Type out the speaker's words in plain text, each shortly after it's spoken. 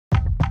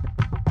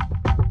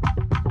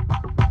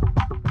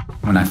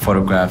When I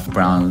photograph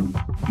brown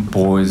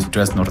boys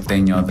dressed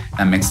Norteño,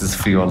 that makes us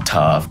feel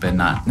tough, but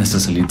not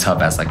necessarily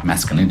tough as like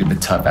masculinity,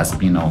 but tough as,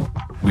 you know,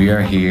 we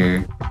are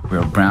here,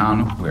 we're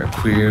brown, we're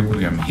queer,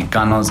 we are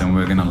Mexicanos, and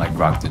we're gonna like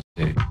rock the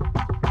shit.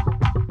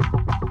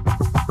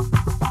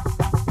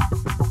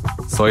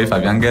 Soy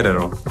Fabian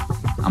Guerrero.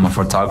 I'm a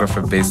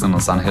photographer based in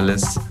Los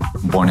Angeles,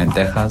 born in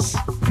Texas,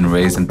 and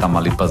raised in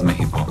Tamaulipas,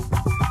 Mexico.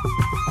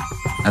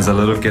 As a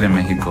little kid in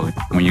Mexico,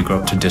 when you grow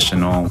up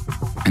traditional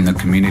in the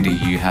community,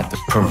 you had to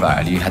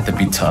provide, you had to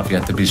be tough, you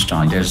had to be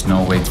strong. There's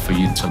no way for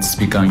you to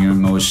speak on your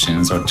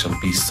emotions or to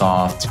be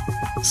soft.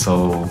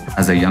 So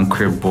as a young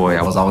queer boy,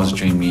 I was always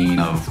dreaming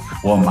of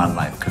what my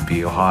life could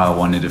be or how I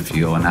wanted to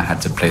feel, and I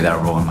had to play that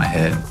role in my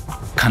head.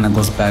 Kind of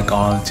goes back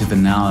all to the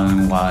now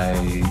and why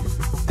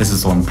this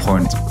is so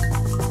important.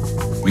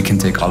 We can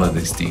take all of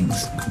these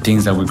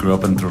things that we grew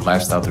up in through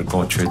lifestyle, through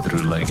culture,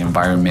 through like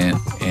environment,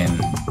 and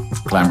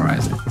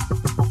glamorize it.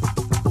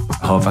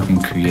 I hope I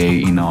can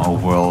create, you know, a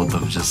world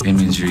of just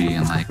imagery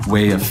and like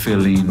way of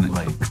feeling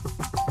like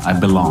I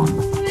belong.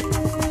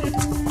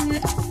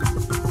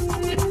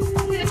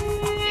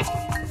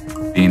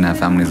 Being at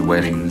families'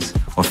 weddings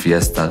or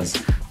fiestas,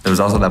 there was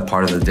also that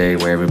part of the day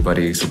where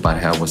everybody, su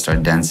pareja, would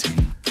start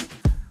dancing.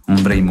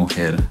 Hombre y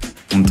mujer,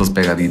 juntos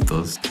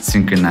pegaditos,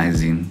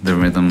 synchronizing the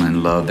rhythm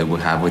and love that we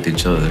have with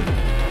each other.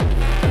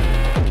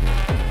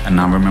 And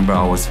I remember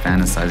always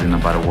fantasizing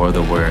about a world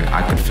where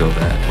I could feel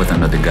that with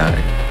another guy.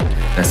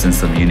 That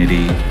sense of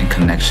unity and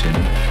connection.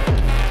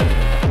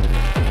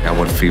 I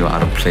would feel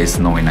out of place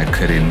knowing I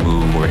couldn't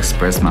move or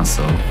express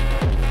myself.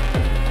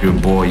 You're a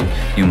boy,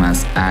 you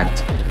must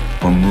act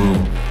or move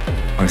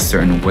a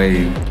certain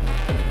way.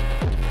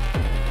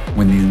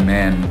 When these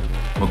men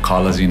would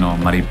call us, you know,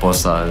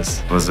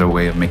 mariposas, was their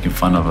way of making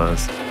fun of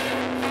us.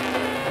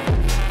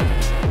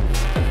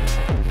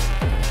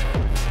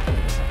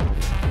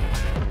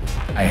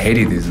 I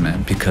hated these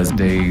men because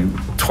they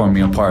tore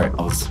me apart.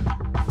 I was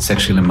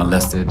sexually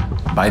molested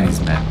by these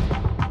men.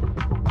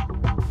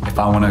 If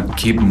I want to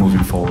keep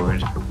moving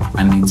forward,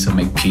 I need to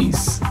make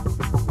peace.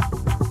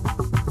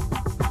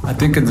 I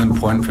think it's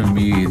important for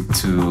me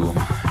to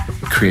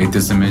create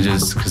these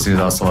images because it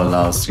also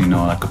allows, you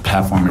know, like a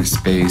platform and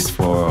space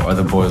for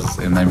other boys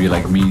and maybe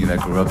like me that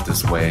grew up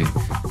this way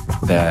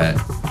that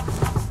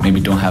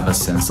maybe don't have a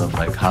sense of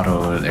like how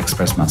to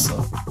express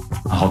myself.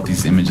 I hope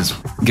these images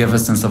give a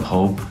sense of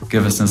hope,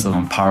 give a sense of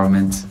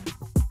empowerment.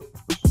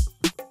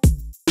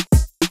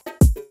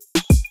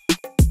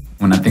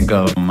 When I think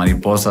of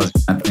mariposas,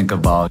 I think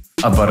about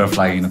a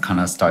butterfly, you know,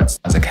 kind of starts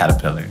as a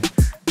caterpillar,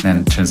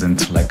 then turns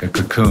into like a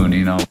cocoon,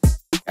 you know.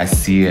 I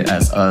see it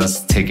as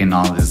us taking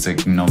all this,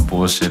 like, you know,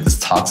 bullshit, this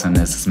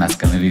toxicness, this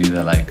masculinity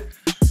that like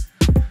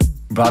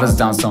brought us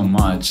down so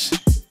much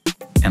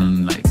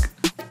and like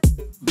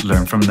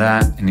learn from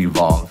that and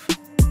evolve.